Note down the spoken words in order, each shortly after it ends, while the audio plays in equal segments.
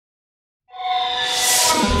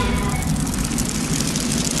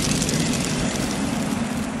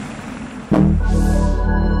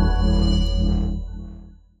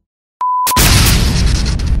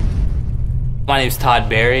My name's Todd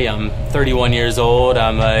Berry. I'm 31 years old.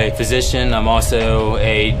 I'm a physician. I'm also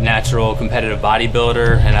a natural competitive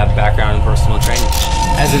bodybuilder, and I have a background in personal training.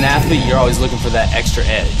 As an athlete, you're always looking for that extra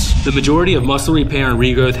edge. The majority of muscle repair and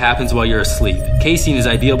regrowth happens while you're asleep. Casein is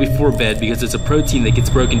ideal before bed because it's a protein that gets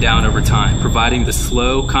broken down over time, providing the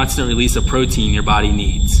slow, constant release of protein your body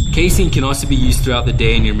needs. Casein can also be used throughout the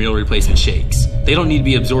day in your meal replacement shakes. They don't need to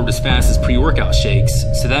be absorbed as fast as pre-workout shakes,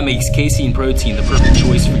 so that makes casein protein the perfect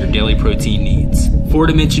choice for your daily protein needs.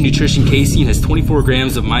 4Dimension Nutrition Casein has 24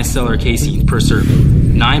 grams of micellar casein per serving,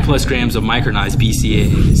 9+ grams of micronized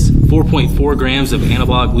BCAAs, 4.4 grams of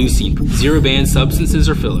anabolic leucine, zero banned substances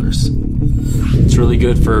or fillers. It's really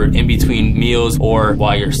good for in between meals or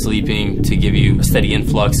while you're sleeping to give you a steady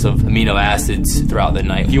influx of amino acids throughout the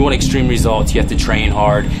night. If you want extreme results, you have to train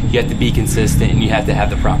hard, you have to be consistent, and you have to have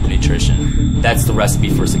the proper nutrition. That's the recipe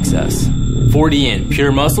for success. 4DN,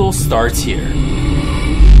 pure muscle starts here.